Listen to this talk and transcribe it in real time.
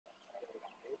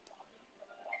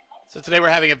So today we're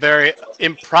having a very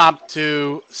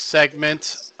impromptu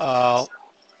segment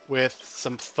with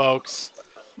some folks.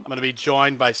 I'm going to be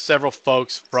joined by several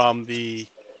folks from the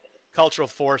Cultural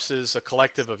Forces, a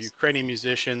collective of Ukrainian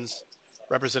musicians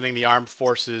representing the armed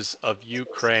forces of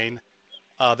Ukraine.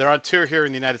 They're on tour here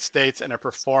in the United States and are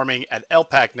performing at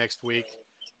LPAC next week.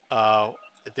 Uh,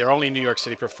 their only New York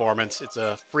City performance. It's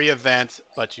a free event,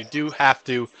 but you do have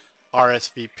to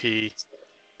RSVP,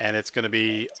 and it's going to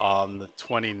be on the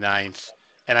 29th.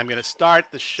 And I'm going to start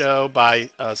the show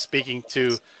by speaking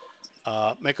to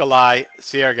Mikolai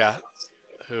Sierga,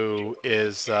 who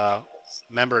is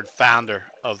member and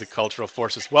founder of the Cultural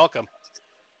Forces. Welcome,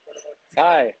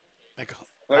 Hi, Mikol.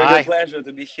 very good Hi. pleasure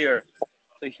to be here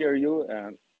to hear you.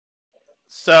 And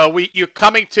So you're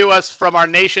coming to us from our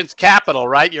nation's capital,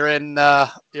 right? You're in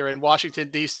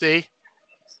Washington D.C.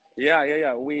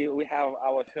 yeah. We have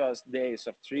our first days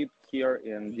of trip here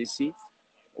in DC.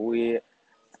 We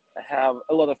have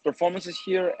a lot of performances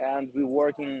here, and we're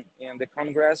working in the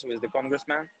Congress with the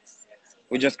congressman.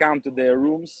 We just come to their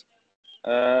rooms,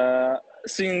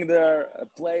 sing there,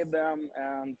 play them,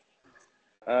 and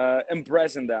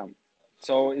impressing them.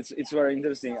 So it's very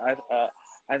interesting.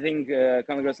 I think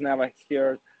Congress never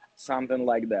heard something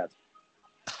like that.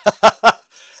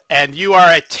 And you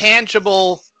are a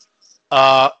tangible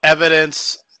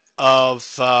evidence of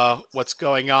what's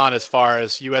going on as far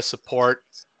as U.S. support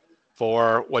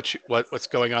for what's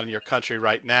going on in your country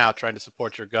right now, trying to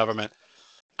support your government.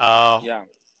 Uh, Yeah.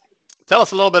 Tell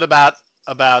us a little bit about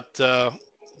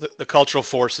the cultural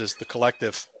forces, the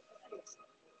collective.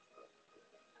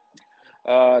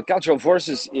 Cultural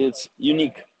Forces it's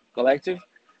unique collective.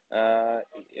 Why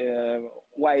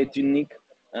it's unique?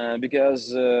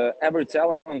 Because every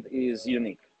talent is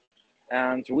unique,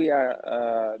 and we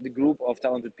are the group of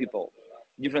talented people,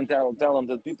 different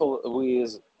talented people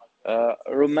with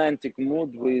romantic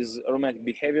mood, with romantic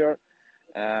behavior.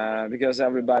 Because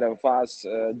everybody of us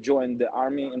joined the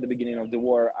army in the beginning of the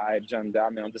war. I joined the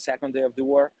army on the second day of the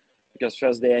war because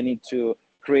first day I need to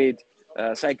create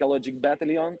a psychological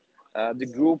battalion, the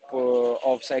group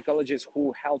of psychologists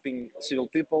who helping civil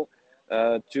people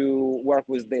to work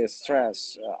with their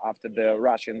stress after the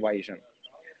Russian invasion.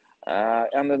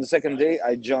 And then the second day,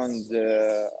 I joined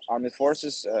the army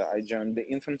forces. I joined the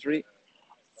infantry,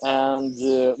 and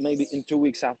maybe in 2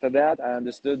 weeks after that, I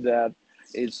understood that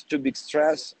it's too big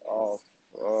stress of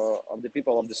the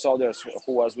people of the soldiers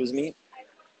who was with me,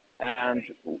 and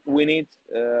we need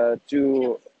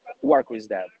to work with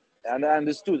that. And I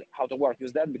understood how to work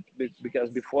with that because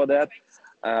before that,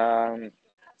 um,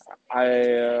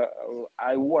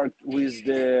 I worked with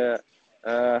the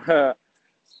uh,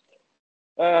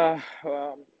 uh,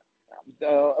 um,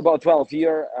 about 12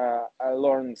 year I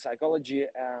learned psychology,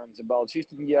 and about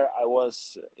 15 year I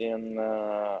was in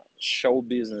show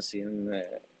business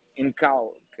in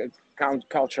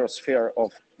culture sphere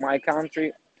of my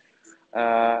country,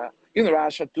 in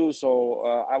Russia too. So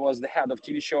I was the head of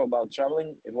TV show about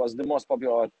traveling. It was the most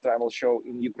popular travel show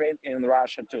in Ukraine and in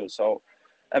Russia too, so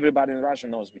everybody in Russia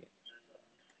knows me.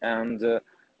 And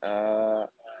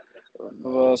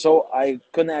so I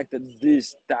connected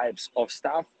these types of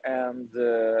stuff, and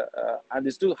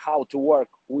understood how to work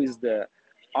with the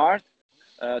art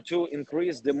to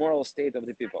increase the moral state of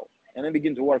the people. And I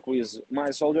began to work with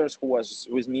my soldiers who was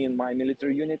with me in my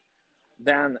military unit.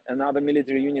 Then another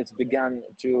military units began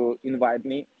to invite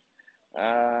me,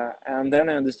 and then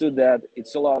I understood that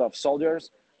it's a lot of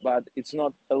soldiers, but it's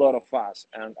not a lot of us.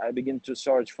 And I began to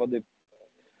search for the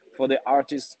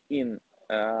artists in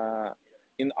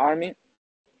army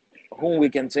whom we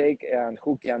can take and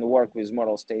who can work with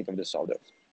moral state of the soldiers.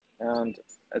 And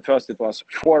at first it was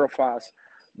 4 of us,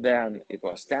 then it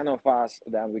was 10 of us,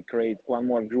 then we create one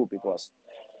more group, it was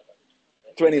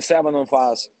 27 of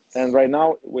us, and right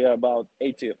now we are about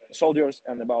 80 soldiers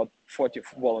and about 40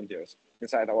 volunteers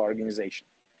inside our organization.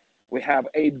 We have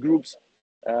 8 groups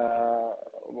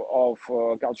of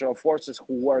cultural forces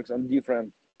who works on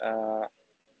different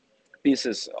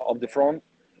pieces of the front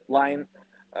line.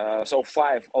 So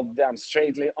 5 of them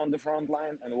straightly on the front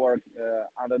line and work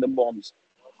under the bombs.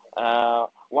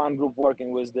 One group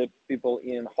working with the people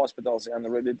in hospitals and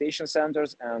rehabilitation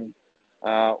centers, and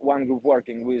one group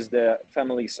working with the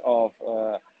families of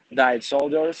died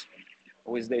soldiers,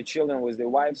 with their children, with their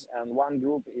wives, and one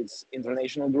group it's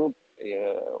international group.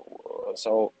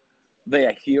 So they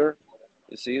are here.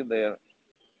 You see, they're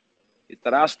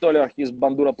Taras Stoller, he's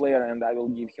bandura player, and I will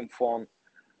give him phone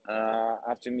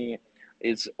after me.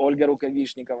 It's Olga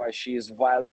Rukavishnikova. She is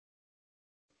violin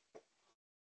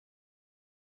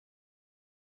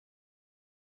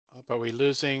player. Are we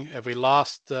losing? Have we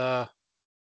lost?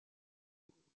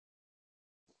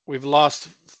 we've lost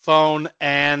phone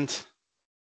and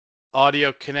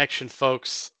audio connection,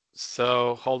 folks.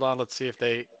 So hold on. Let's see if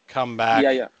they come Yeah, back.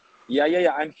 yeah,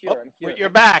 yeah. I'm Oh, here. I'm here. you're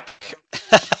back.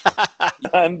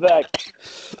 I'm back.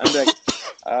 I'm back.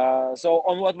 So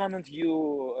on what moment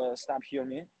you stop hear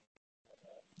me?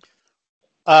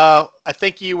 I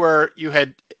think you were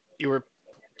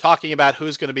talking about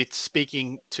who's going to be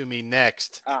speaking to me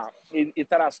next. It's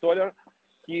Taras Stoller.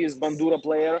 He is Bandura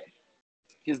player.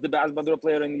 He's the best Bandura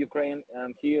player in Ukraine,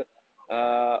 and he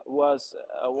was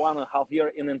 1.5 year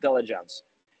in intelligence,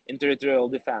 in territorial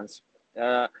defense.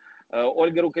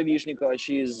 Olga Rukavishnikova,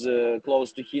 she is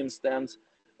close to him, stands.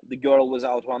 The girl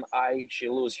without one eye, she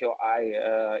lose her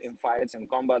eye in fights and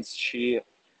combats.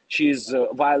 She's a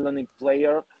violin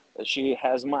player. She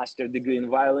has master degree in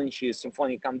violin. She is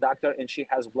symphonic conductor, and she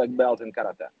has black belt in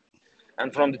karate.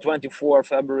 And from the 24th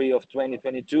February of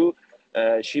 2022,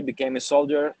 she became a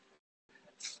soldier,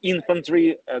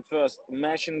 infantry at first,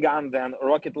 machine gun, then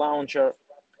rocket launcher.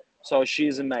 So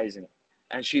she's amazing,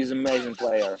 and she's an amazing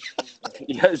player.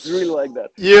 Yeah, it's really like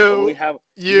that. We You have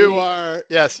you Yuri. are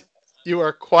yes, you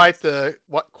are quite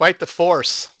the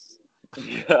force.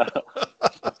 Yeah,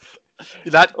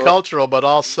 Not uh, cultural, but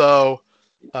also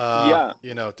yeah,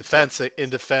 defense in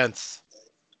defense.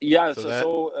 yeah. So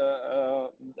So,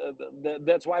 that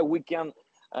that's why we can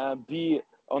be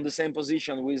on the same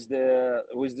position with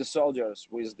the soldiers,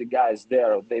 with the guys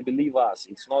there. They believe us.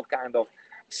 It's not kind of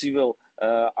civil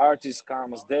artist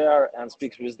comes there and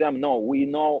speaks with them. No, we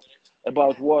know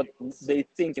about what they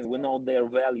thinking. We know their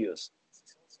values.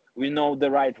 We know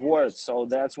the right words. So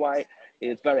that's why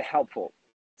it's very helpful.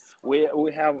 We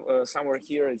have somewhere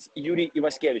here. It's Yuri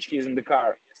Ivaskevich. He's in the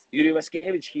car. Yuri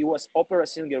Ivaskevich. He was opera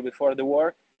singer before the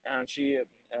war, and she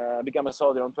became a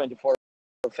soldier on 24th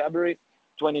February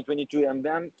 2022. And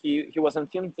then he was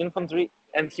in infantry,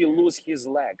 and he lost his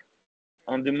leg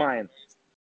on the mine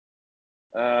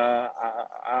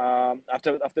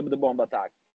after the bomb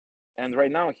attack. And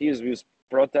right now he is with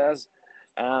protests,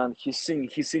 and he's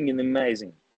singing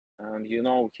amazing. And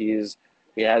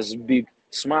he has big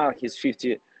smile. He's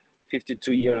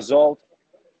 52 years old.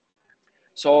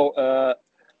 So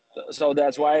so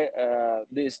that's why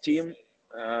this team.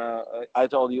 I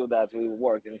told you that we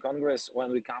work in Congress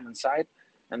when we come inside,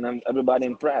 and then everybody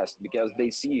impressed because they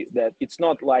see that it's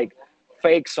not like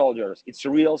fake soldiers. It's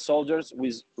real soldiers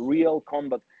with real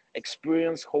combat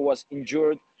experience who was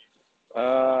injured.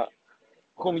 Uh,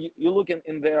 whom you look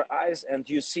in their eyes and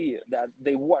you see that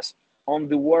they was on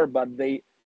the war, but they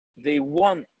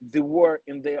won the war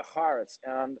in their hearts,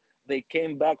 and they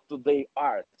came back to their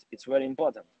art. It's very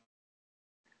important.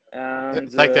 And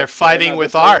it's like they're right fighting now they with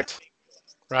play. art,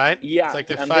 right? It's Yeah, like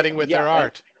they're and they fighting with yeah their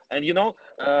art. and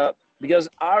because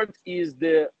art is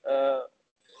the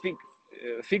fix,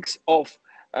 fix of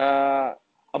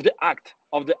the act,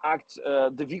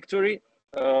 the victory,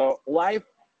 life,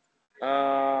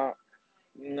 uh,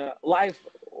 life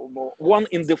won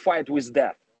in the fight with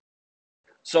death.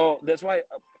 So that's why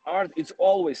art is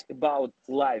always about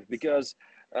life, because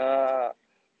uh,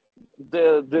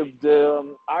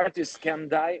 the artist can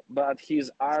die, but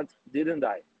his art didn't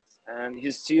die, and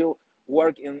he still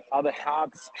work in other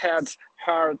hearts.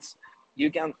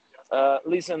 You can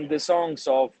listen the songs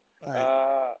of Right.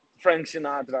 uh, Frank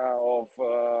Sinatra,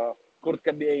 of Kurt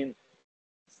Cobain,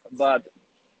 but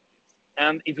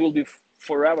and it will be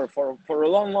forever, for a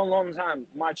long time,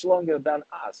 much longer than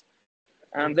us,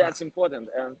 and that's important,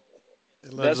 and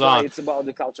It lives that's why on. it's about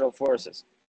the cultural forces.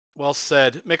 Well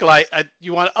said, Nikolai.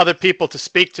 You want other people to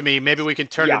speak to me? Maybe we can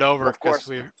turn Yeah, it over of because course,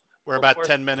 we're of about course.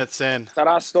 10 minutes in.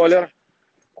 Taras Stoller,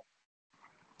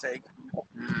 take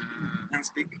and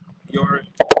speak your.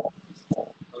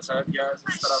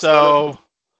 Taras Stoller. So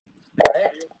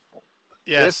Yes.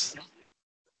 yes.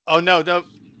 Oh no, no.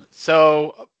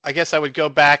 So I guess I would go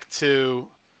back to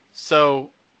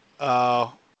so uh,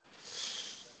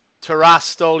 Taras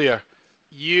Stoliar.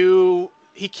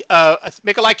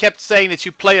 Nikolai kept saying that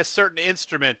you play a certain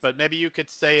instrument, but maybe you could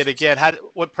say it again.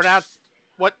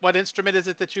 What instrument is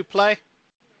it that you play?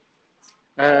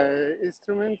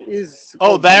 Instrument is Oh,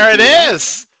 called there it bandura.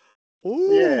 is. Ooh.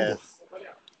 Yes,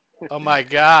 Oh my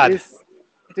God. it's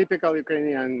typical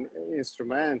Ukrainian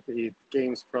instrument. It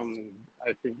came from,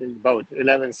 I think, about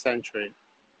 11th century.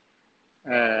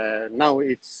 Now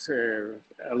it's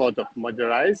a lot of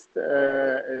modernized,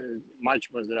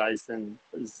 much modernized than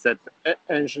that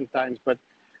ancient times. But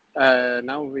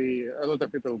now a lot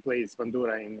of people plays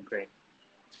bandura in Ukraine.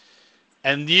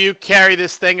 And you carry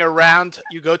this thing around.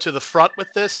 You go to the front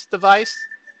with this device,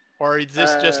 or is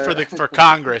this just Uh, for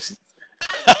Congress?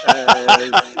 uh,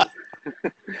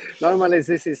 Normally,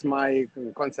 this is my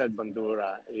concert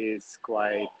bandura. Is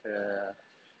quite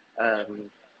um,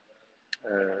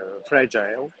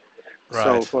 fragile.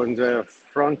 So Right. for the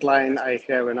front line, I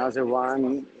have another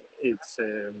one. It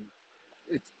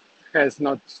has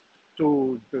not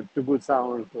too good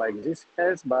sound like this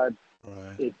has, but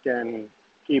Right. it can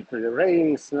keep the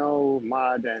rain, snow,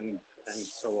 mud, and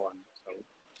so on. So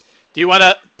Do you want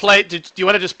to play? Do you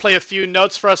want to just play a few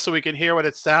notes for us so we can hear what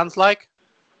it sounds like?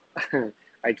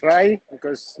 I try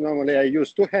because normally I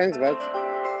use two hands, but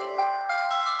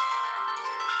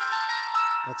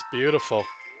That's beautiful.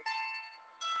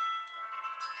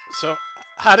 So,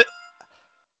 how did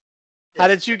how yes.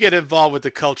 did you get involved with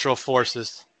the cultural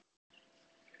forces?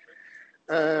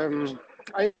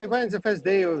 I went the first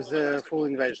day of the full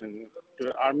invasion to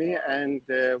the army and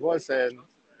was an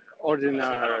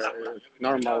ordinary,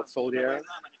 normal soldier.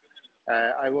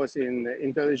 I was in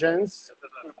intelligence.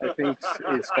 I think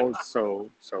it's called so.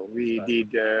 So we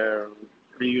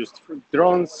used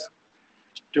drones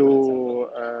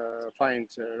to find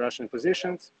Russian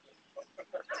positions,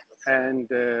 and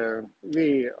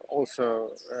we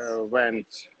also went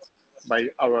by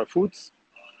our foots.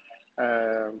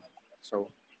 Um so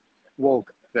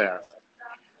walk there,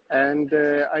 and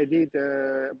I did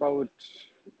about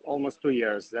almost 2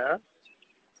 years there.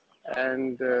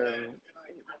 And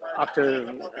after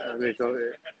a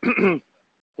little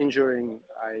injuring,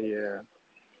 I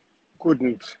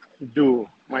couldn't do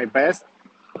my best.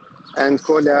 And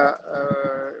Koля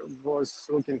was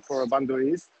looking for a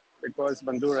bandurist because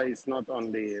bandura is not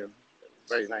only a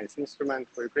very nice instrument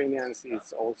for Ukrainians,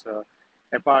 it's also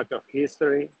a part of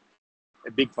history,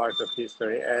 a big part of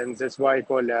history. And that's why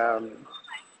Koля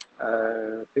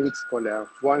thinks Koля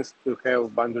wants to have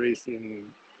bandurists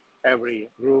in every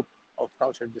group of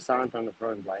culture descent on the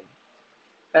front line.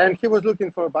 And he was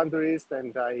looking for a bandurist,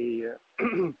 and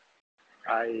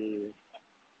I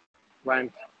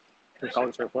went to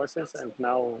culture courses, and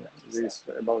now this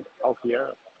about half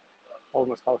year,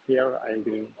 almost half year, I've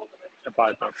been a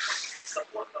part of.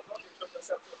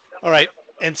 All right.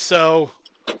 And so,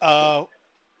 uh,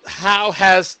 how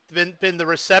has been the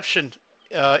reception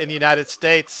in the United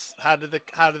States? How did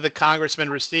the congressman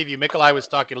receive you? Mikolai was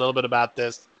talking a little bit about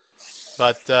this,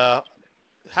 but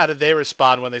how did they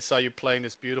respond when they saw you playing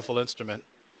this beautiful instrument?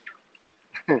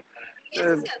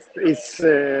 It's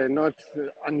not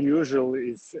unusual.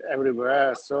 It's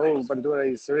everywhere. So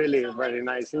bandura is really a very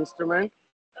nice instrument,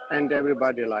 and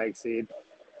everybody likes it.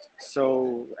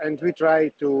 So, and I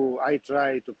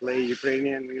try to play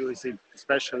Ukrainian music,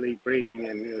 especially Ukrainian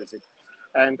music.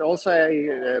 And also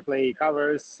I play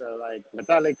covers like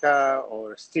Metallica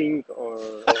or Sting or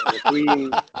the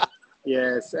Queen.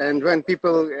 Yes, and when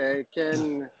people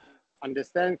can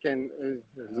understand, can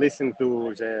listen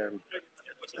to the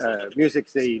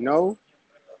music they know,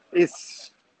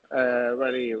 it's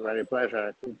very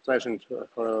pleasant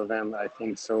for them, I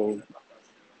think. So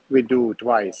we do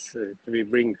twice. We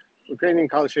bring Ukrainian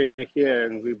culture here,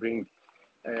 and we bring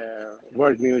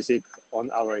world music on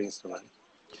our instrument.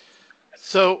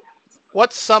 So,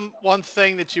 what's some one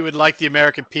thing that you would like the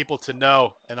American people to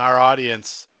know and our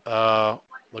audience,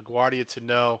 LaGuardia, to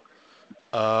know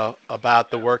about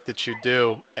the work that you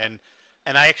do, and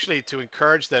actually to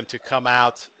encourage them to come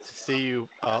out to see you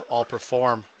all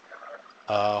perform?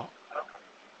 Uh,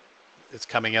 it's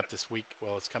coming up this week.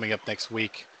 Well, it's coming up next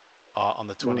week on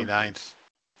the Mm, 29th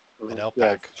at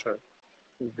yes, LPAC. sure.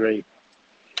 Great.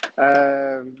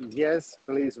 Yes,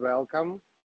 please welcome.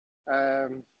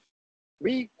 Um,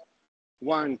 we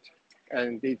want,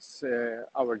 and it's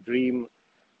our dream,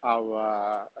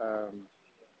 our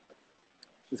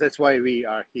that's why we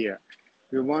are here.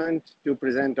 We want to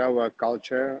present our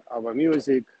culture, our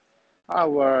music,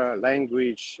 our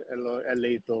language a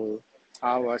little,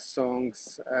 our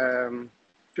songs,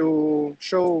 to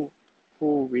show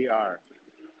who we are.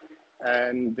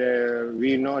 And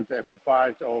we're not a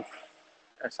part of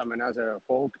some another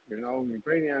folk. You know,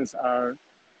 Ukrainians are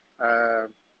a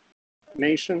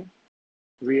nation.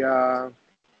 We are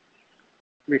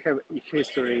we have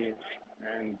history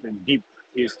and deep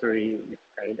history,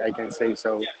 I can say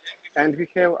so. And we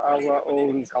have our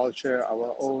own culture,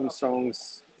 our own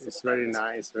songs. It's very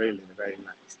nice, really, very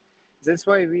nice. That's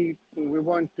why we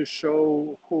want to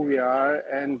show who we are,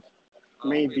 and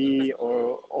maybe,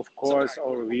 or of course,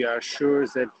 or we are sure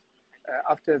that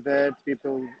after that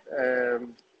people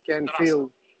can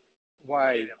feel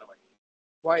why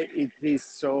why it is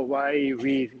so, why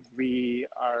we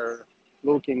are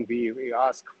looking, we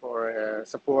ask for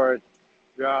support,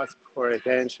 we ask for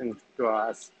attention to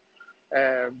us.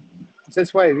 um,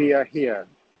 that's why we are here,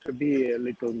 to be a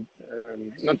little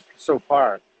not so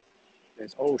far,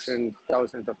 there's ocean,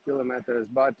 thousands of kilometers,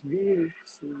 but we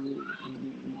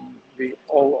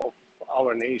all of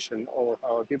our nation, all of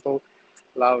our people,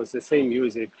 loves the same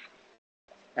music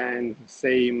and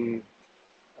same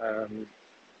um,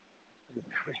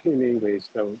 in English.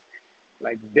 So,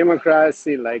 like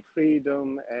democracy, like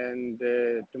freedom, and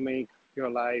to make your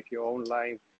own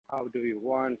life. How do you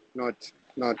want?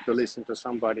 Not to listen to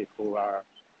somebody who are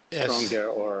Yes. stronger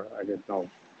or I don't know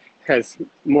has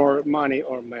more money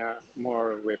or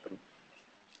more weapon.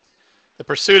 The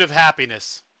pursuit of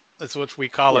happiness. That's what we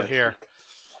call it Yes, here.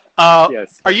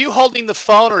 yes. Are you holding the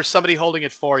phone or is somebody holding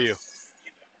it for you?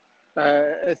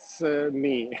 It's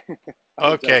me.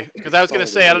 I just Okay, because I was going to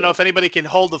hold say, it. I don't know Yes. if anybody can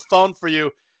hold the phone for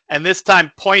you, and this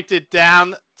time point it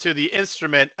down to the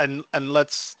instrument, and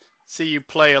let's see you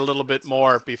play a little bit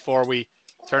more before we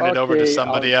turn it over to Okay,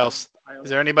 somebody else. I'll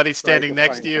Is there anybody try standing to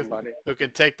next find to you somebody. who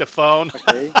can take the phone?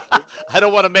 Okay. I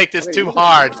don't want to make this too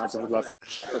hard.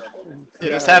 You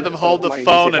just have them hold the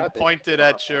phone and point it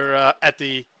at your at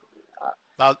the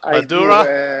I do Madura.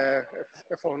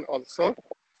 a phone also.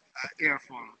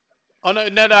 Earphone. Oh no,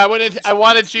 no, no! I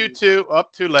wanted you to. Oh,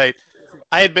 too late.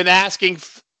 I had been asking.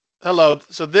 Hello.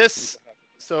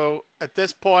 So at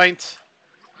this point,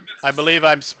 I believe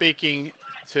I'm speaking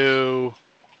to.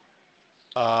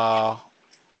 Uh,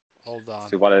 hold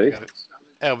on. to I Valerie. got it.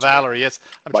 Oh, Valerie. Yes,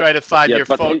 I'm But trying to find yes, your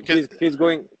but phone.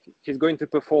 he's going to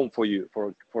perform for you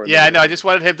for a Yeah, I minute, know. I I think. just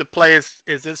wanted him to play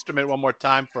his instrument one more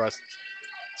time for us.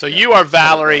 So you are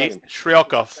Valerie Second.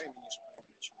 Shriokov.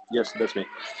 Yes, that's me.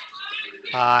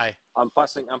 Hi. I'm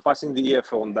passing the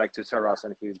earphone back to Taras,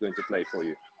 and he's going to play for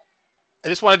you. I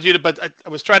just wanted you to, but I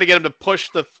was trying to get him to push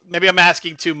the. Maybe I'm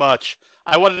asking too much.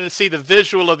 I wanted to see the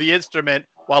visual of the instrument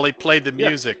while he played the Yeah,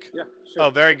 music. yeah, sure, Oh,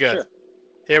 very good. sure.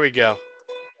 Here we go.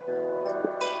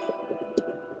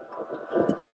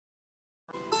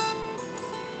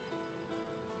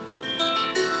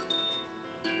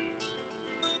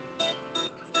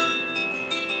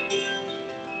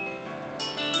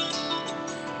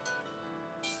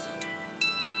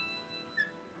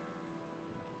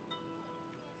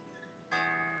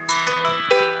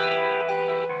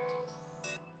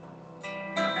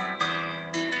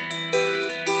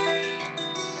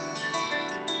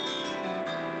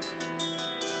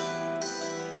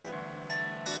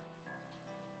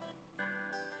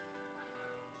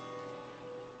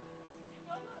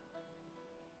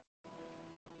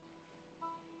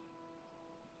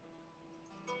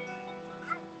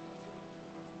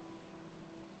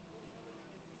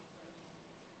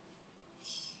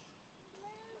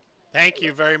 Thank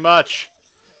you very much.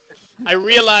 I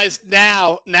realize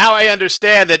now I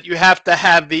understand that you have to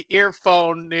have the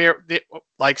earphone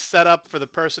like set up for the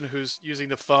person who's using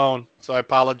the phone. So I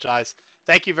apologize.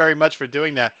 Thank you very much for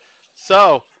doing that.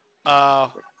 So,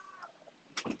 uh,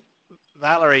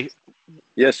 Valerie,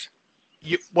 Yes,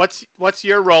 what's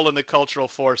your role in the cultural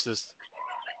forces?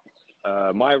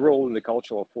 my role in the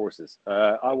cultural forces.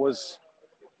 I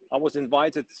was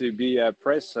invited to be a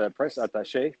press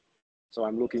attaché, so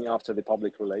I'm looking after the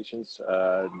public relations,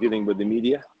 dealing with the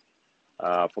media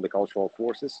for the cultural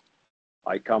forces.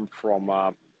 I come from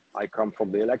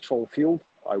the electoral field.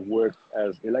 I worked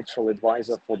as electoral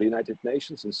advisor for the United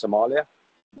Nations in Somalia.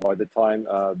 By the time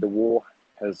the war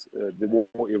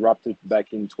erupted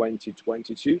back in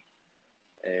 2022,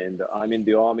 and I'm in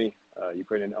the army,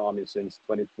 Ukrainian army, since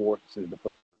the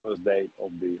first day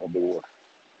of the war.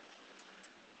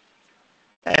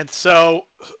 And so,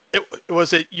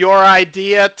 was it your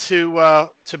idea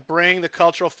to bring the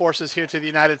cultural forces here to the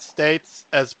United States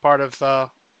as part of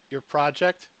your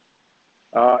project?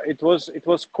 It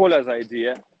was Kola's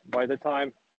idea. By the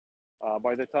time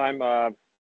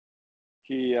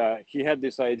he had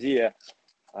this idea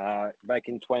back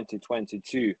in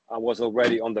 2022, I was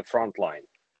already on the front line.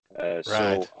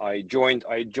 So Right. I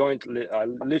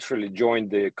literally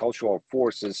joined the cultural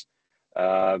forces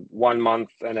 1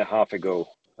 month and a half ago,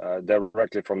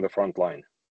 directly from the front line.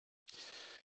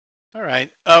 All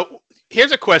right.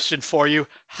 Here's a question for you.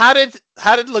 How did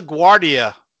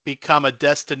LaGuardia become a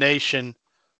destination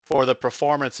for the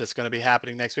performance that's going to be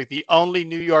happening next week? The only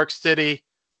New York City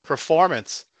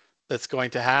performance that's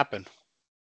going to happen.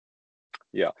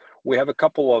 Yeah, we have a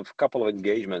couple of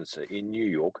engagements in New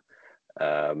York.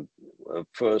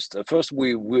 First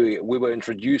we were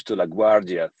introduced to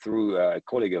LaGuardia through a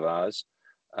colleague of ours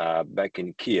back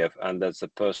in Kiev, and that's a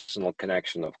personal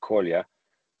connection of Kolya.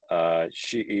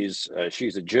 She's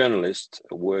a journalist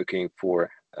working for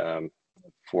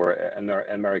an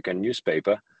American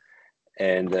newspaper,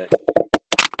 and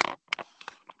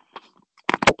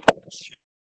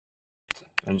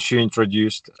she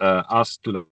introduced us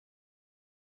to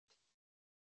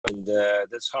and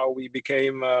that's how we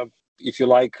became, if you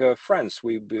like, friends.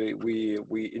 We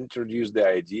introduced the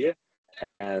idea,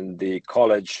 and the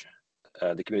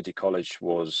community college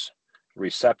was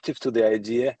receptive to the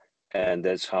idea, and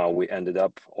that's how we ended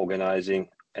up organizing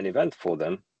an event for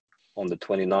them on the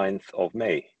 29th of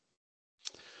May.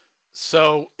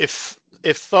 So if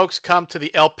folks come to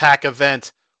the LPAC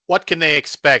event, what can they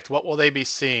expect? What will they be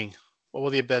seeing? What will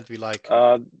the event be like?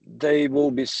 They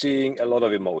will be seeing a lot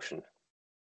of emotion.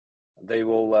 They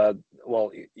will,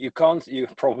 well, you can't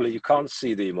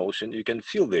see the emotion. You can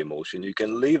feel the emotion. You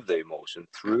can live the emotion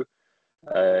through.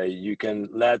 You can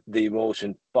let the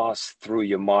emotion pass through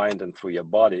your mind and through your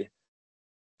body,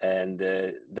 and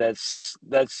that's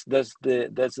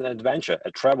an adventure,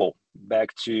 a travel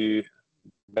back to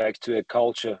a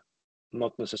culture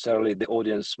not necessarily the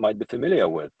audience might be familiar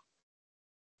with,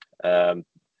 um,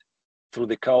 through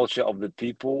the culture of the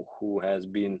people who has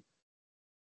been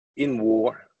in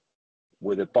war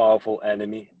with a powerful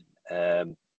enemy.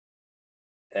 Um,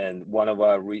 and one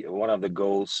of the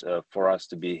goals for us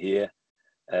to be here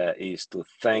is to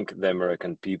thank the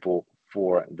American people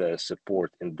for their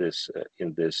support in this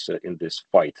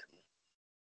fight.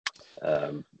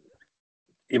 Um,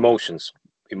 emotions,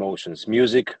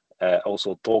 music,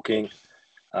 also talking,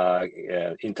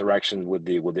 interaction with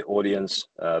the audience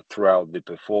throughout the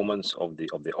performance of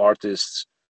the artists.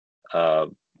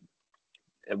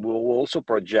 We'll also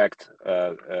project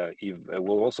audio,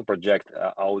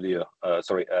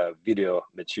 video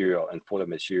material and photo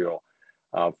material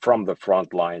from the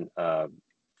front line,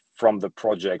 from the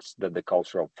projects that the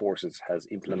Cultural Forces has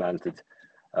implemented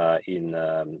in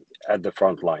at the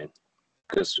front line,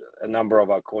 because a number of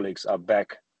our colleagues are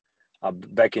back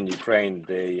in Ukraine.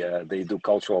 They do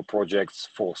cultural projects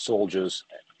for soldiers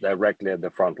directly at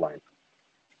the front line.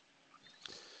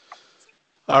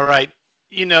 All right.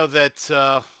 You know that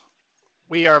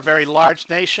we are a very large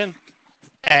nation,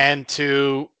 and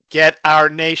to get our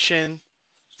nation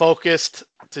focused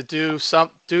to do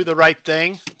the right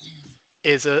thing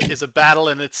is a battle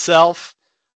in itself.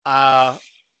 I'm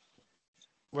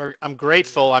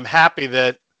grateful. I'm happy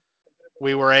that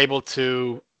we were able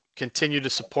to continue to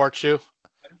support you.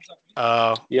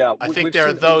 Yeah, I think there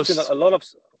are those.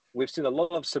 We've seen a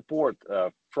lot of support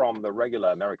from the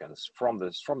regular Americans, from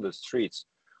the streets.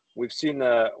 We've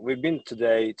been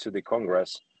today to the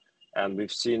Congress, and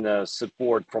we've seen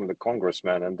support from the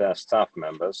congressmen and their staff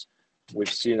members.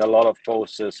 We've seen a lot of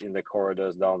posters in the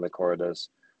corridors, down the corridors,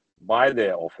 by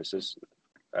their offices,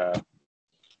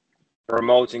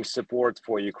 promoting support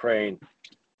for Ukraine,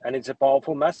 and it's a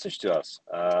powerful message to us.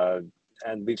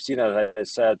 And we've seen, as I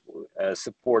said,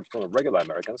 support from the regular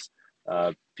Americans.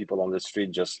 People on the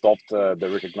street just stopped. They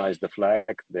recognized the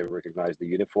flag, they recognized the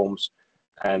uniforms,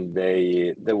 and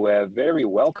they were very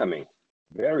welcoming,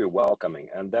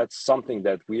 and that's something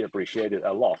that we appreciated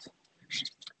a lot.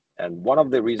 And one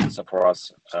of the reasons for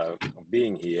us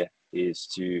being here is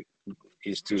to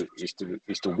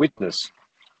witness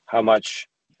how much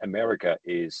America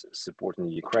is supporting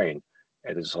Ukraine.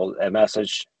 It is a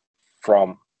message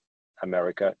from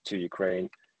America to Ukraine.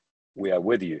 We are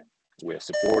with you. We are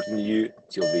supporting you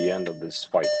till the end of this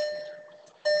fight.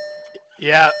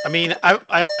 Yeah, I mean,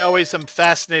 I always am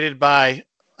fascinated by.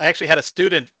 I actually had a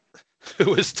student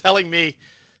who was telling me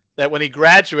that when he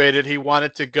graduated, he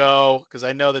wanted to go, because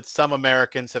I know that some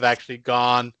Americans have actually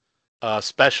gone,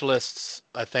 specialists,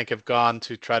 I think, have gone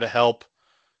to try to help,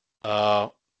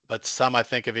 but some, I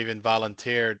think, have even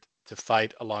volunteered to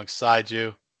fight alongside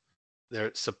you.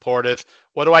 They're supportive.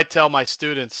 What do I tell my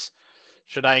students?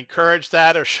 Should I encourage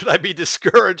that, or should I be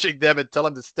discouraging them and tell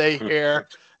them to stay here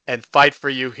and fight for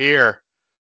you here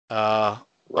by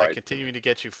Right. continuing to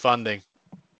get you funding?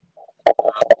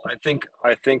 I think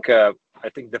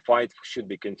the fight should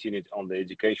be continued on the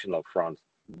educational front.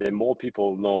 The more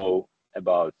people know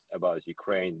about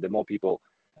Ukraine, the more people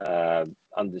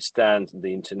understand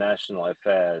the international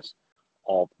affairs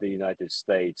of the United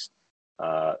States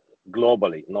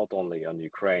globally, not only on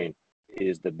Ukraine,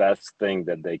 is the best thing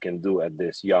that they can do at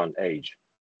this young age.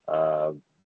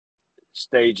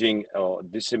 Staging or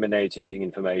disseminating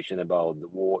information about the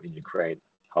war in Ukraine,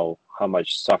 how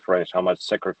much suffering, how much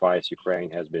sacrifice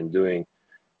Ukraine has been doing,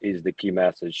 is the key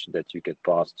message that you can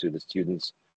pass to the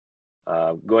students.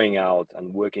 Going out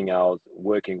and working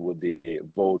with the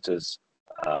voters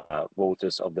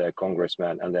of their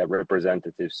congressmen and their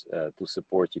representatives to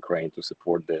support Ukraine, to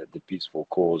support the peaceful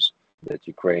cause that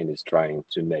Ukraine is trying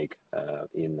to make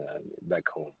back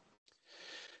home.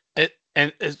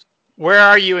 Where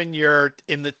are you in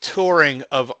the touring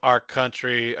of our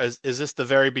country? Is this the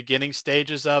very beginning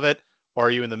stages of it, or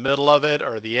are you in the middle of it,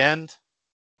 or the end?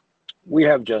 We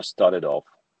have just started off.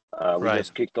 We Right.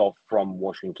 just kicked off from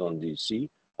Washington, D.C.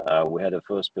 We had a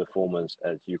first performance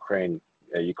at Ukraine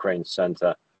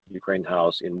Center, Ukraine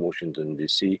House in Washington,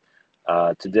 D.C.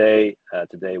 Today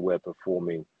we're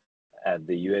performing at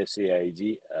the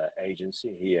USAID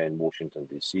agency here in Washington,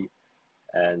 D.C.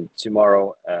 And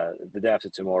tomorrow, the day after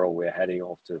tomorrow, we're heading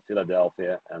off to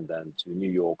Philadelphia and then to New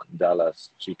York, Dallas,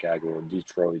 Chicago,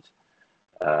 Detroit,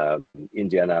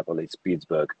 Indianapolis,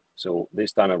 Pittsburgh. So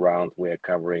this time around, we're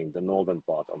covering the northern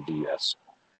part of the US.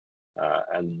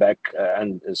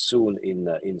 And soon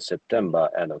in September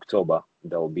and October,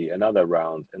 there will be another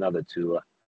round, another tour,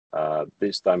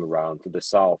 this time around to the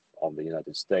south of the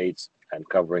United States and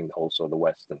covering also the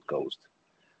western coast.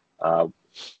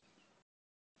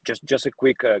 Just a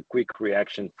quick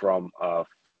reaction from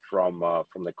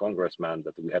the congressman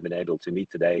that we have been able to meet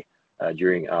today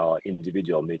during our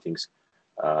individual meetings.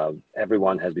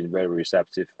 Everyone has been very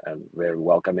receptive and very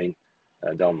welcoming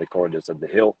down the corridors of the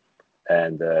Hill,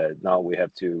 and now we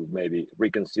have to maybe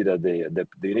reconsider the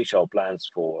initial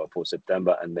plans for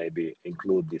September and maybe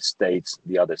include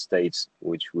the other states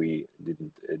which we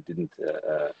didn't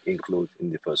include in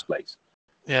the first place.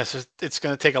 Yes, it's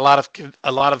going to take a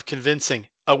lot of convincing.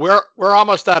 We're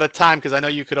almost out of time because I know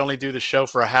you could only do the show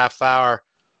for a half hour,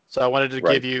 so I wanted to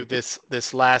give you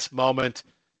this last moment.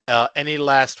 Any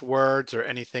last words or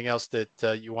anything else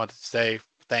that you want to say?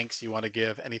 Thanks you want to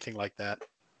give? Anything like that?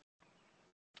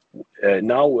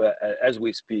 Now, as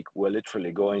we speak, we're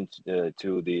literally going to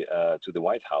the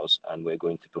White House, and we're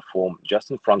going to perform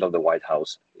just in front of the White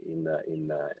House in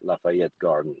Lafayette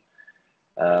Garden.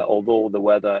 Although the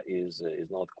weather is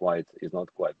not quite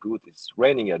good, it's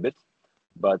raining a bit,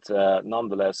 but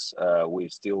nonetheless,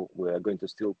 we're going to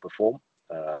still perform.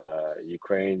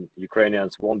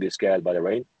 Ukrainians won't be scared by the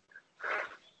rain.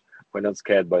 We're not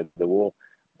scared by the war,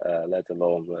 let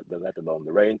alone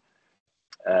the rain.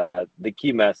 The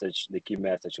key message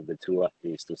of the tour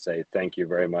is to say thank you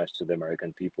very much to the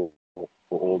American people for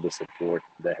all the support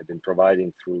they have been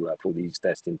providing through these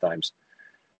testing times.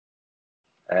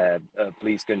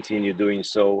 Please continue doing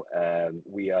so.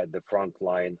 We are at the front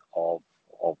line of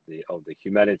the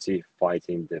humanity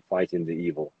fighting the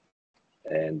evil,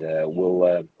 and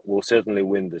we'll certainly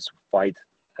win this fight,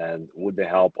 and with the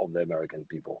help of the American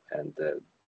people. And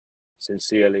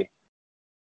sincerely,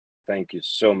 thank you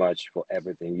so much for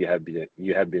everything you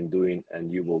have been doing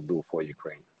and you will do for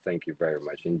Ukraine. Thank you very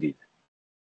much indeed.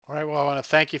 All right. Well, I want to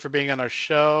thank you for being on our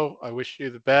show. I wish you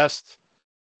the best.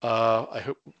 I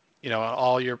hope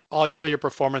all your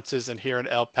performances and here in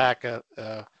LPAC.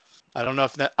 I don't know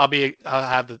if I'll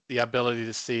have the ability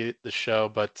to see the show,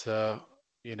 but I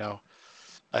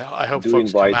hope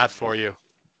folks come out for you.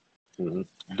 Mm-hmm.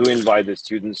 Do invite the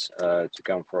students to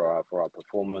come for our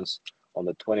performance on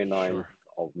the 29th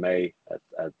of May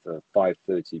at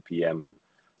 5:30 p.m.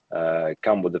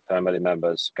 Come with the family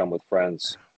members, come with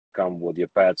friends, come with your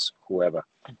pets, whoever.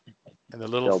 In the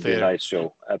little It'll theater. be a nice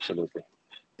show, absolutely.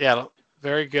 Yeah,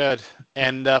 very good.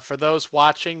 And for those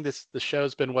watching, the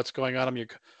show's been What's Going On. I'm your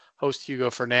host, Hugo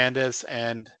Fernandez,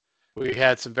 and we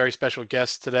had some very special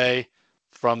guests today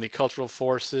from the Cultural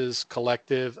Forces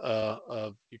Collective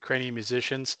of Ukrainian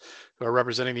musicians who are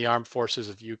representing the armed forces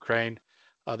of Ukraine.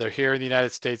 They're here in the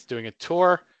United States doing a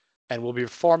tour, and we'll be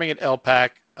performing at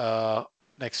LPAC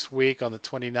next week on the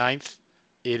 29th.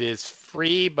 It is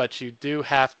free, but you do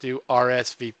have to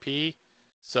RSVP,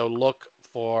 so look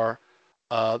for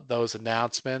those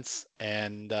announcements,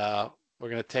 and we're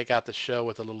going to take out the show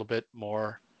with a little bit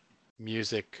more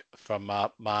music from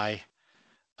my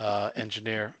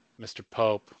engineer, Mr.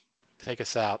 Pope. Take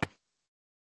us out.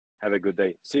 Have a good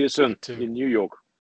day. See you soon in New York.